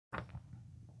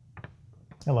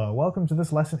Hello, welcome to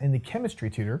this lesson in the Chemistry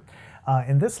Tutor.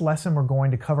 In this lesson, we're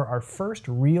going to cover our first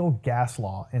real gas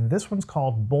law, and this one's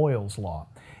called Boyle's Law.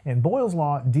 And Boyle's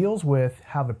Law deals with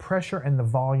how the pressure and the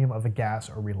volume of a gas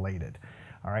are related.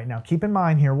 All right, now keep in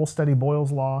mind here, we'll study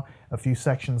Boyle's Law. A few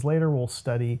sections later, we'll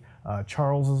study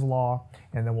Charles's Law,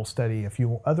 and then we'll study a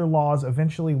few other laws.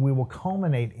 Eventually, we will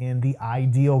culminate in the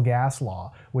ideal gas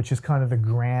law, which is kind of the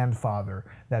grandfather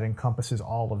that encompasses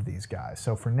all of these guys.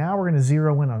 So for now, we're going to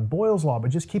zero in on Boyle's Law, but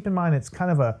just keep in mind it's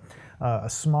kind of a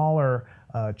smaller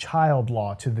child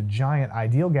law to the giant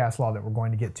ideal gas law that we're going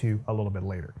to get to a little bit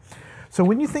later. So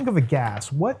when you think of a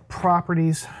gas, what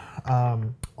properties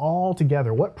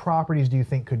altogether, what properties do you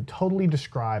think could totally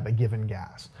describe a given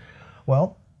gas?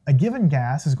 Well, a given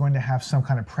gas is going to have some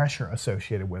kind of pressure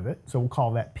associated with it, so we'll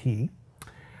call that P.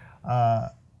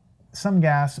 Some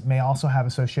gas may also have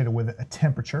associated with it a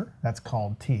temperature, that's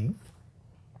called T.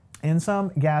 And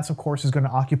some gas, of course, is going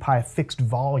to occupy a fixed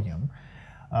volume,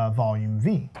 volume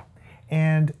V.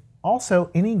 And also,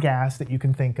 any gas that you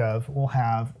can think of will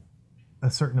have a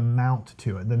certain amount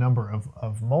to it, the number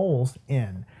of moles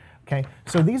in. Okay,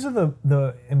 so these are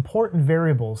the important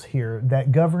variables here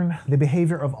that govern the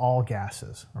behavior of all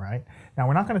gases, all right? Now,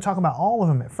 we're not going to talk about all of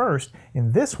them at first.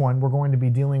 In this one, we're going to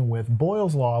be dealing with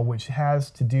Boyle's Law, which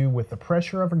has to do with the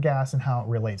pressure of a gas and how it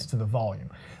relates to the volume.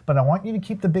 But I want you to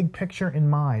keep the big picture in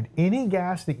mind. Any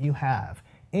gas that you have,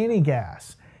 any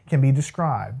gas, can be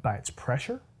described by its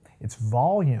pressure, its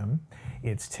volume,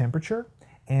 its temperature,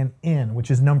 and N,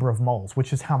 which is number of moles,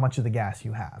 which is how much of the gas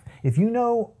you have. If you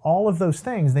know all of those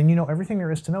things, then you know everything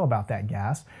there is to know about that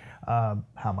gas,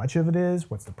 how much of it is,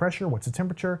 what's the pressure, what's the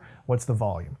temperature, what's the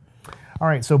volume. All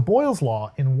right, so Boyle's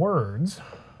Law in words,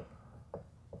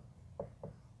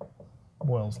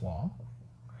 Boyle's Law.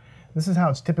 This is how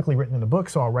it's typically written in the book,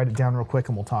 so I'll write it down real quick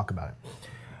and we'll talk about it.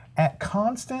 At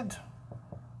constant,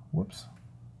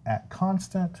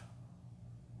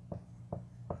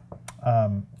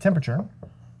 temperature,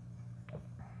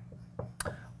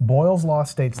 Boyle's Law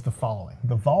states the following.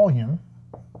 The volume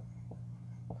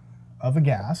of a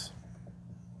gas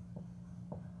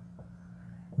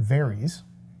varies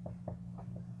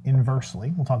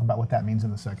inversely, we'll talk about what that means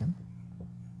in a second,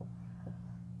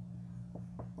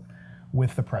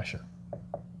 with the pressure.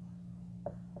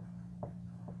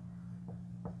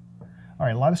 All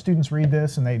right, a lot of students read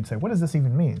this and they'd say, what does this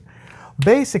even mean?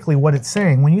 Basically what it's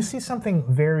saying, when you see something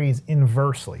varies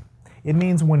inversely, it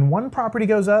means when one property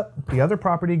goes up, the other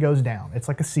property goes down. It's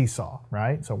like a seesaw,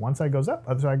 right? So one side goes up,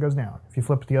 other side goes down. If you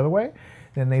flip it the other way,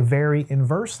 then they vary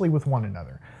inversely with one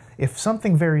another. If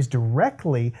something varies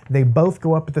directly, they both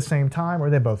go up at the same time or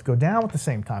they both go down at the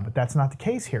same time, but that's not the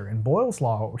case here. In Boyle's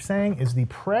Law, what we're saying is the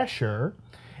pressure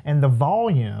and the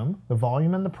volume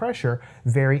and the pressure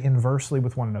vary inversely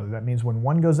with one another. That means when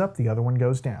one goes up, the other one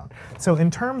goes down. So in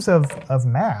terms of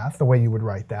math, the way you would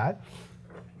write that,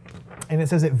 and it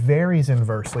says it varies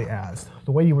inversely as,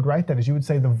 the way you would write that is you would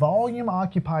say the volume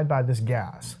occupied by this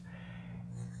gas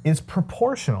is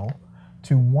proportional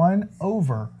to 1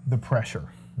 over the pressure,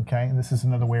 okay? And this is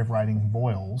another way of writing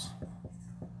Boyle's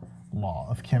Law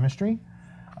of chemistry.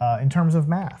 In terms of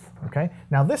math, okay?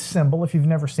 Now this symbol, if you've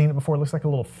never seen it before, it looks like a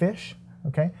little fish,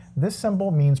 okay? This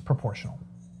symbol means proportional.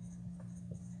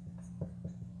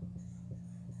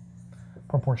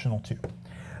 Proportional to.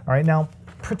 All right, now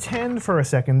pretend for a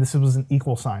second this was an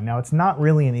equal sign. Now it's not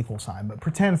really an equal sign, but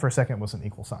pretend for a second it was an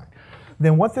equal sign.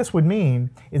 Then what this would mean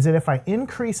is that if I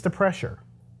increase the pressure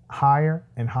higher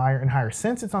and higher and higher,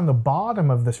 since it's on the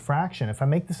bottom of this fraction, if I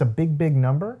make this a big, big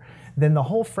number, then the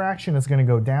whole fraction is going to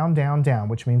go down, down, down,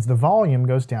 which means the volume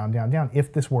goes down, down, down,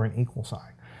 if this were an equal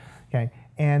sign, okay?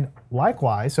 And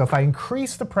likewise, so if I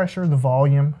increase the pressure, the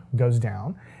volume goes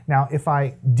down. Now, if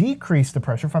I decrease the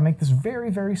pressure, if I make this very,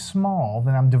 very small,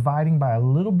 then I'm dividing by a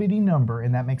little bitty number,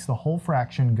 and that makes the whole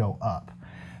fraction go up.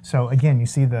 So again, you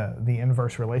see the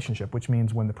inverse relationship, which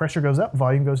means when the pressure goes up,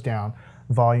 volume goes down,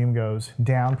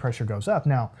 pressure goes up.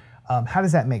 Now, how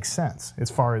does that make sense as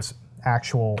far as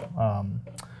actual,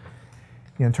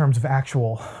 in terms of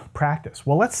actual practice?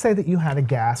 Well, let's say that you had a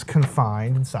gas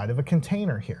confined inside of a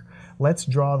container here. Let's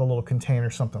draw the little container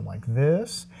something like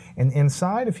this. And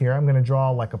inside of here, I'm going to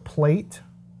draw like a plate,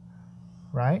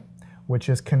 right? Which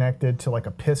is connected to like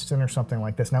a piston or something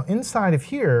like this. Now, inside of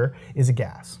here is a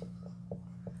gas,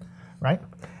 right?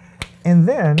 And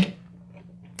then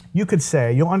you could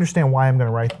say, you'll understand why I'm going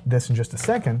to write this in just a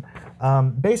second.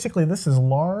 Basically, this is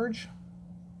large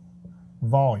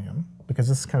volume, because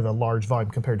this is kind of a large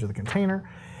volume compared to the container.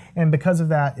 And because of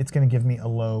that, it's going to give me a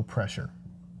low pressure.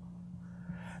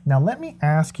 Now let me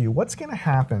ask you, what's going to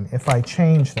happen if I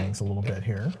change things a little bit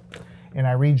here and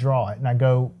I redraw it and I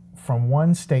go from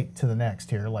one state to the next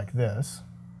here, like this,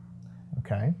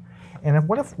 okay? And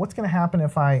what's going to happen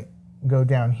if I go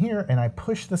down here and I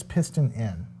push this piston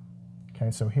in? Okay,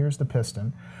 so here's the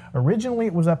piston. Originally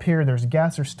it was up here, there's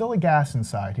gas, there's still a gas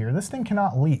inside here. This thing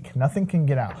cannot leak, nothing can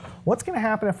get out. What's gonna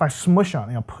happen if I smush on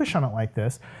it, push on it like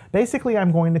this? Basically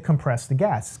I'm going to compress the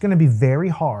gas. It's gonna be very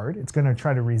hard, it's gonna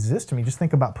try to resist me. Just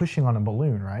think about pushing on a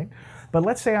balloon, right? But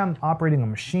let's say I'm operating a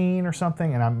machine or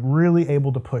something and I'm really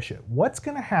able to push it. What's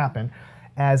gonna happen,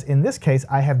 as in this case,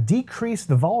 I have decreased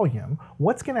the volume,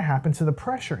 what's going to happen to the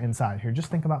pressure inside here? Just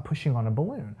think about pushing on a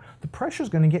balloon. The pressure is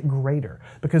going to get greater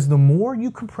because the more you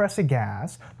compress a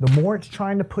gas, the more it's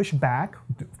trying to push back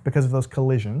because of those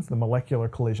collisions, the molecular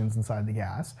collisions inside the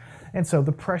gas. And so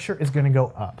the pressure is going to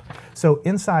go up. So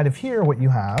inside of here, what you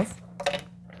have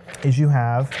is you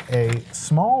have a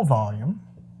small volume,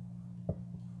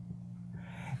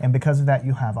 and because of that,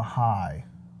 you have a high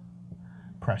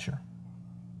pressure.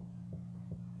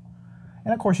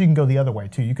 And of course you can go the other way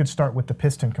too. You could start with the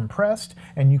piston compressed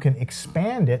and you can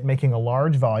expand it, making a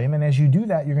large volume, and as you do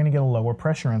that you're going to get a lower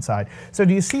pressure inside. So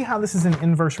do you see how this is an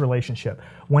inverse relationship?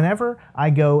 Whenever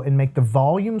I go and make the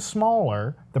volume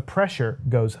smaller, the pressure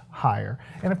goes higher.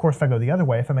 And of course if I go the other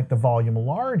way, if I make the volume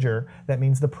larger, that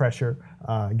means the pressure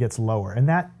gets lower. And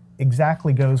that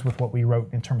exactly goes with what we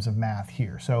wrote in terms of math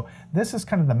here. So this is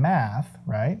kind of the math,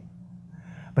 right?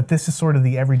 But this is sort of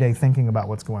the everyday thinking about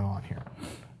what's going on here.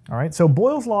 All right, so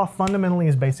Boyle's law fundamentally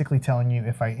is basically telling you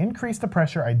if I increase the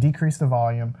pressure, I decrease the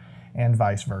volume, and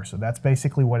vice versa. That's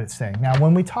basically what it's saying. Now,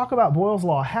 when we talk about Boyle's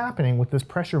law happening with this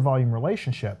pressure-volume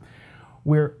relationship,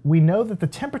 we know that the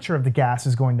temperature of the gas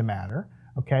is going to matter,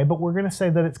 okay, but we're going to say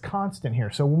that it's constant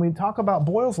here. So when we talk about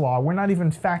Boyle's law, we're not even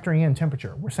factoring in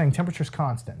temperature. We're saying temperature is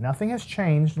constant. Nothing has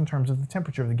changed in terms of the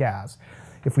temperature of the gas.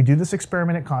 If we do this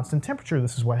experiment at constant temperature,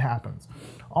 this is what happens.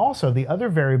 Also, the other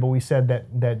variable we said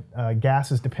that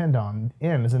gases depend on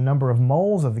is the number of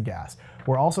moles of the gas.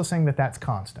 We're also saying that that's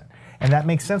constant. And that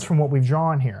makes sense from what we've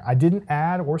drawn here. I didn't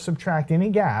add or subtract any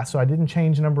gas, so I didn't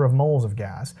change the number of moles of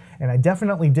gas. And I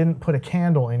definitely didn't put a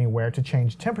candle anywhere to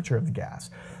change the temperature of the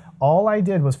gas. All I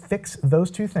did was fix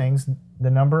those two things, the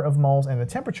number of moles and the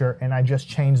temperature, and I just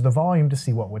changed the volume to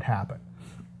see what would happen.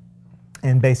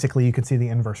 And basically you can see the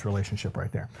inverse relationship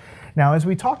right there. Now, as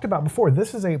we talked about before,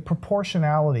 this is a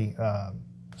proportionality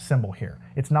symbol here.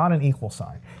 It's not an equal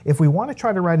sign. If we want to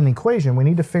try to write an equation, we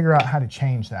need to figure out how to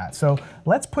change that. So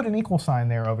let's put an equal sign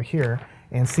there over here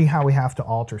and see how we have to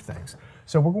alter things.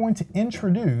 So we're going to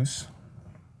introduce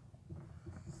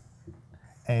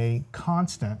a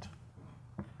constant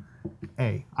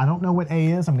A. I don't know what A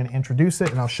is. I'm going to introduce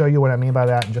it, and I'll show you what I mean by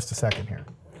that in just a second here.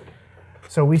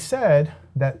 So we said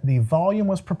that the volume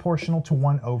was proportional to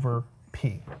 1 over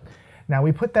P. Now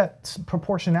we put that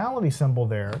proportionality symbol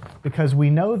there because we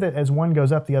know that as one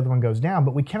goes up, the other one goes down,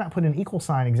 but we cannot put an equal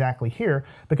sign exactly here,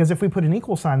 because if we put an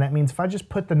equal sign, that means if I just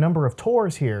put the number of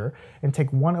torrs here and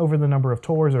take 1 over the number of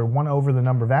torrs or 1 over the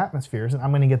number of atmospheres, and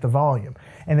I'm going to get the volume.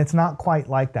 And it's not quite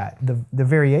like that. The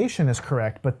variation is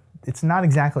correct, but it's not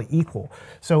exactly equal.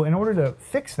 So in order to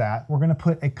fix that, we're going to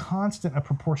put a constant of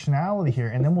proportionality here,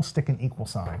 and then we'll stick an equal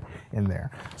sign in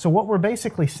there. So what we're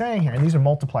basically saying here, and these are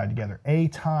multiplied together, A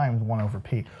times 1 over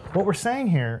P. What we're saying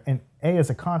here, and A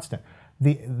is a constant,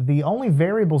 the only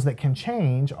variables that can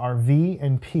change are V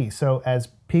and P. So as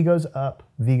P goes up,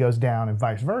 V goes down, and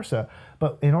vice versa.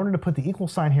 But in order to put the equal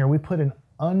sign here, we put an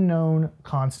unknown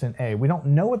constant A. We don't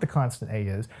know what the constant A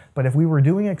is, but if we were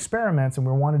doing experiments and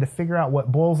we wanted to figure out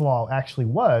what Boyle's law actually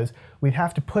was, we'd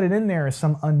have to put it in there as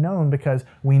some unknown, because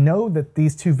we know that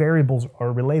these two variables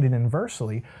are related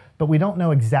inversely, but we don't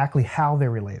know exactly how they're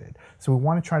related. So we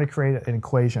want to try to create an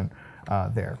equation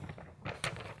there.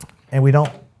 And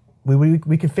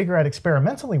we can figure out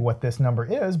experimentally what this number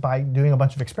is by doing a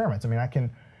bunch of experiments. I mean, I can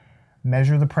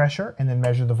measure the pressure and then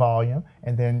measure the volume,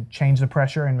 and then change the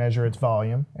pressure and measure its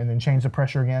volume, and then change the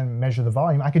pressure again and measure the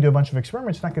volume. I could do a bunch of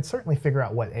experiments and I could certainly figure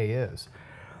out what A is.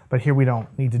 But here we don't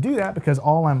need to do that, because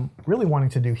all I'm really wanting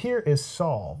to do here is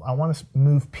solve. I want to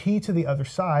move P to the other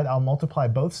side. I'll multiply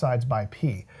both sides by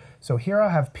P. So here I'll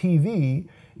have PV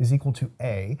is equal to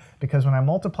A, because when I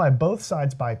multiply both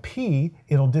sides by P,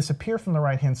 it'll disappear from the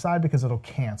right-hand side because it'll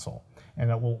cancel, and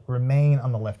it will remain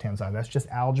on the left-hand side. That's just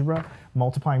algebra.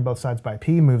 Multiplying both sides by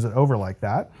P moves it over like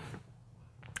that.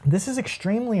 This is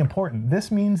extremely important.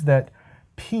 This means that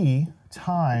P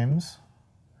times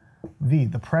V,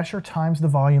 the pressure times the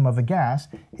volume of a gas,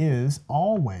 is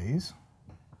always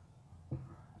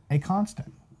a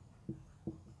constant.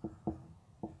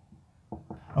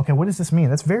 Okay, what does this mean?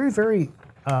 That's very, very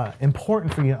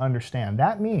important for you to understand.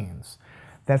 That means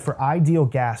that for ideal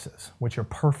gases, which are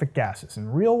perfect gases,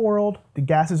 in real world, the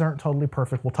gases aren't totally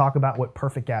perfect. We'll talk about what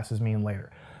perfect gases mean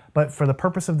later. But for the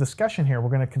purpose of discussion here, we're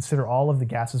going to consider all of the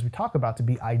gases we talk about to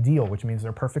be ideal, which means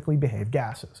they're perfectly behaved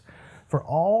gases. For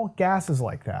all gases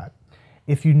like that,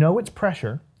 if you know its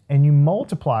pressure and you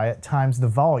multiply it times the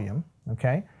volume,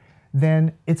 okay,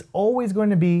 then it's always going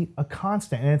to be a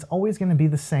constant and it's always going to be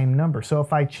the same number. So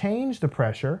if I change the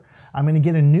pressure, I'm going to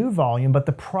get a new volume, but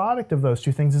the product of those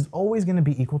two things is always going to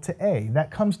be equal to A.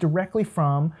 That comes directly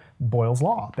from Boyle's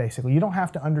Law, basically. You don't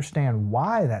have to understand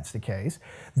why that's the case.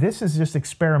 This is just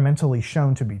experimentally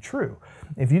shown to be true.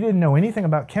 If you didn't know anything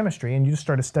about chemistry and you just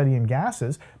started studying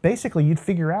gases, basically you'd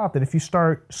figure out that if you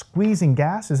start squeezing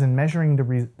gases and measuring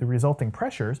the resulting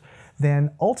pressures,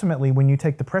 then ultimately when you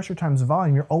take the pressure times the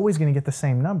volume, you're always going to get the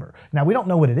same number. Now we don't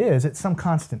know what it is. It's some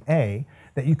constant A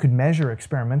that you could measure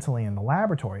experimentally in the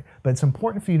laboratory, but it's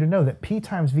important for you to know that P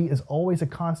times V is always a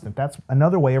constant. That's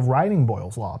another way of writing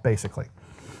Boyle's Law, basically.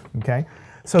 Okay?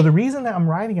 So the reason that I'm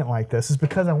writing it like this is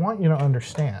because I want you to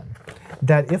understand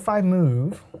that if I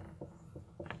move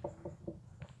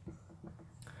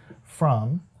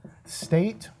from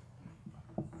state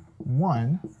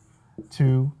 1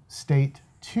 to state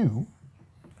 2,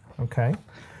 okay,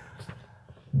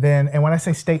 then, and when I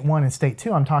say state 1 and state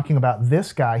 2, I'm talking about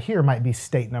this guy here might be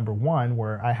state number 1,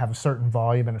 where I have a certain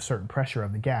volume and a certain pressure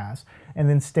of the gas. And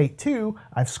then state 2,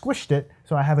 I've squished it,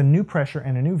 so I have a new pressure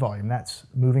and a new volume. That's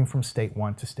moving from state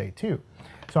 1 to state 2.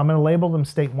 So I'm going to label them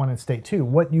state 1 and state 2.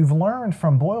 What you've learned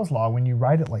from Boyle's Law when you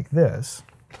write it like this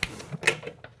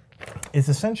is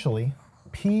essentially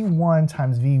P1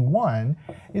 times V1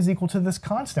 is equal to this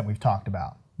constant we've talked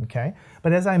about. Okay,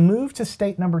 but as I move to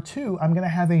state number 2, I'm going to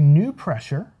have a new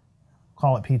pressure,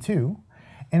 call it P2,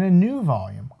 and a new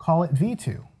volume, call it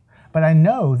V2. But I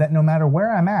know that no matter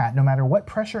where I'm at, no matter what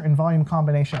pressure and volume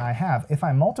combination I have, if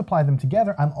I multiply them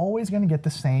together, I'm always going to get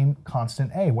the same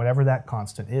constant A, whatever that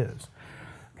constant is.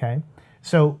 Okay,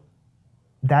 so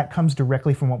that comes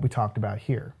directly from what we talked about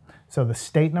here. So the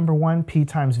state number 1, P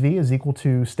times V, is equal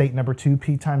to state number 2,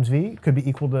 P times V. It could be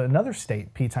equal to another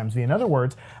state, P times V. In other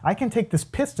words, I can take this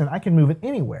piston, I can move it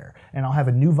anywhere, and I'll have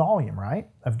a new volume, right,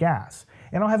 of gas.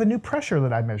 And I'll have a new pressure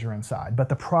that I measure inside. But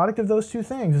the product of those two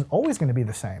things is always going to be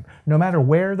the same, no matter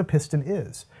where the piston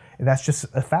is. That's just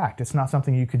a fact. It's not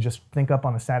something you could just think up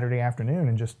on a Saturday afternoon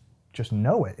and just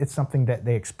know it. It's something that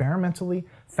they experimentally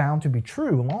found to be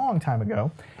true a long time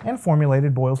ago and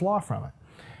formulated Boyle's Law from it.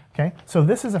 Okay, so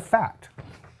this is a fact.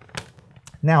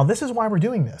 Now, this is why we're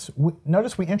doing this.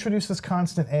 Notice we introduced this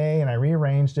constant A, and I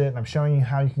rearranged it, and I'm showing you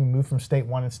how you can move from state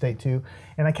 1 and state 2.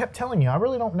 And I kept telling you, I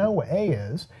really don't know what A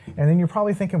is. And then you're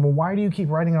probably thinking, well, why do you keep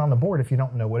writing it on the board if you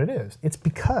don't know what it is? It's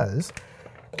because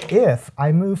if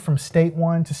I move from state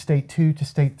 1 to state 2 to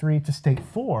state 3 to state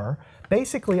 4,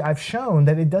 basically I've shown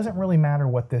that it doesn't really matter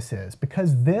what this is.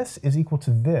 Because this is equal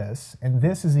to this, and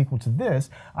this is equal to this,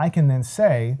 I can then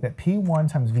say that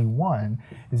P1 times V1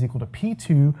 is equal to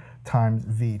P2 times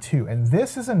V2. And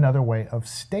this is another way of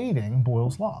stating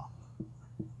Boyle's Law.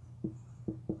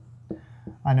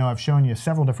 I know I've shown you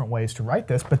several different ways to write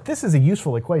this, but this is a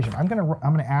useful equation. I'm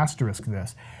gonna asterisk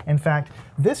this. In fact,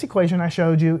 this equation I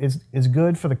showed you is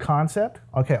good for the concept.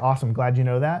 Okay, awesome, glad you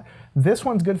know that. This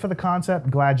one's good for the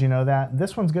concept, glad you know that.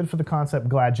 This one's good for the concept,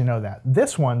 glad you know that.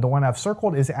 This one, the one I've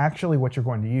circled, is actually what you're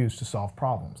going to use to solve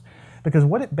problems. Because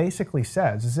what it basically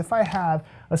says is if I have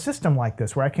a system like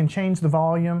this where I can change the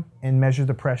volume and measure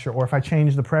the pressure, or if I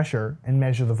change the pressure and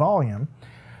measure the volume,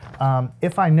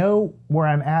 if I know where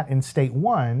I'm at in state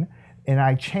 1 and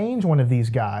I change one of these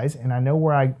guys and I know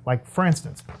where like for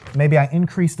instance, maybe I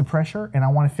increase the pressure and I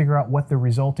want to figure out what the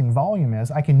resulting volume is,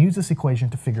 I can use this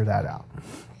equation to figure that out.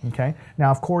 Okay?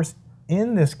 Now, of course,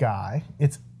 in this guy,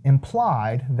 it's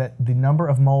implied that the number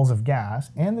of moles of gas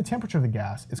and the temperature of the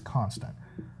gas is constant.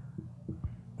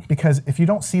 Because if you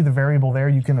don't see the variable there,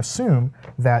 you can assume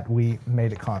that we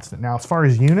made it constant. Now, as far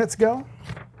as units go,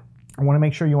 I want to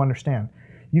make sure you understand.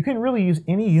 You can really use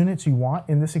any units you want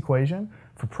in this equation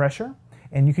for pressure,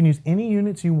 and you can use any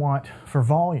units you want for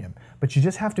volume, but you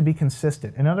just have to be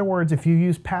consistent. In other words, if you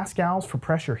use pascals for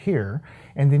pressure here,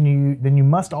 and then you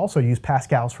must also use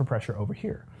pascals for pressure over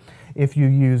here. If you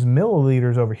use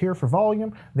milliliters over here for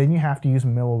volume, then you have to use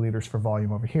milliliters for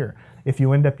volume over here. If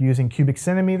you end up using cubic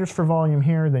centimeters for volume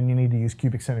here, then you need to use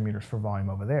cubic centimeters for volume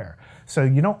over there. So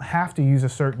you don't have to use a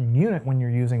certain unit when you're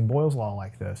using Boyle's Law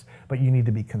like this, but you need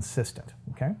to be consistent,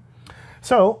 okay?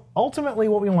 So ultimately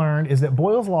what we learned is that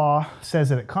Boyle's Law says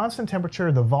that at constant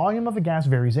temperature, the volume of a gas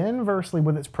varies inversely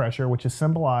with its pressure, which is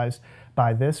symbolized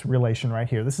by this relation right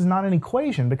here. This is not an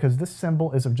equation because this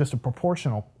symbol is of just a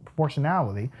proportional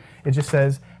proportionality. It just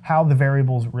says how the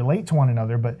variables relate to one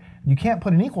another, but you can't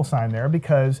put an equal sign there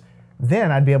because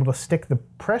then I'd be able to stick the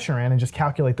pressure in and just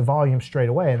calculate the volume straight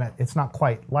away, and it's not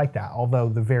quite like that, although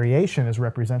the variation is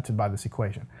represented by this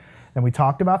equation. Then we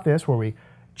talked about this where we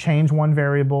change one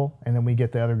variable and then we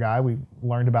get the other guy. We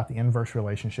learned about the inverse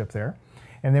relationship there.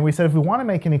 And then we said if we want to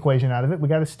make an equation out of it, we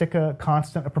got to stick a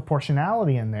constant of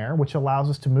proportionality in there, which allows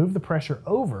us to move the pressure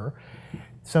over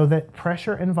so that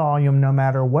pressure and volume, no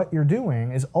matter what you're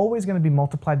doing, is always going to be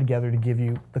multiplied together to give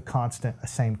you the constant, a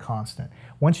same constant.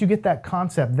 Once you get that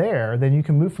concept there, then you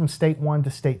can move from state 1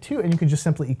 to state 2, and you can just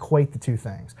simply equate the two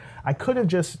things. I could have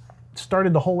just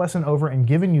started the whole lesson over and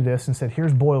given you this and said,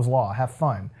 here's Boyle's Law, have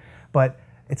fun. But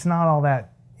it's not all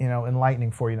that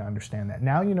enlightening for you to understand that.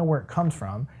 Now you know where it comes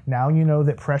from. Now you know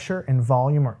that pressure and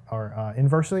volume are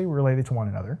inversely related to one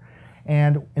another.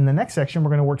 And in the next section, we're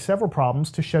going to work several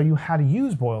problems to show you how to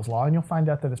use Boyle's Law, and you'll find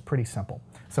out that it's pretty simple.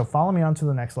 So follow me on to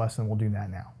the next lesson. We'll do that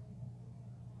now.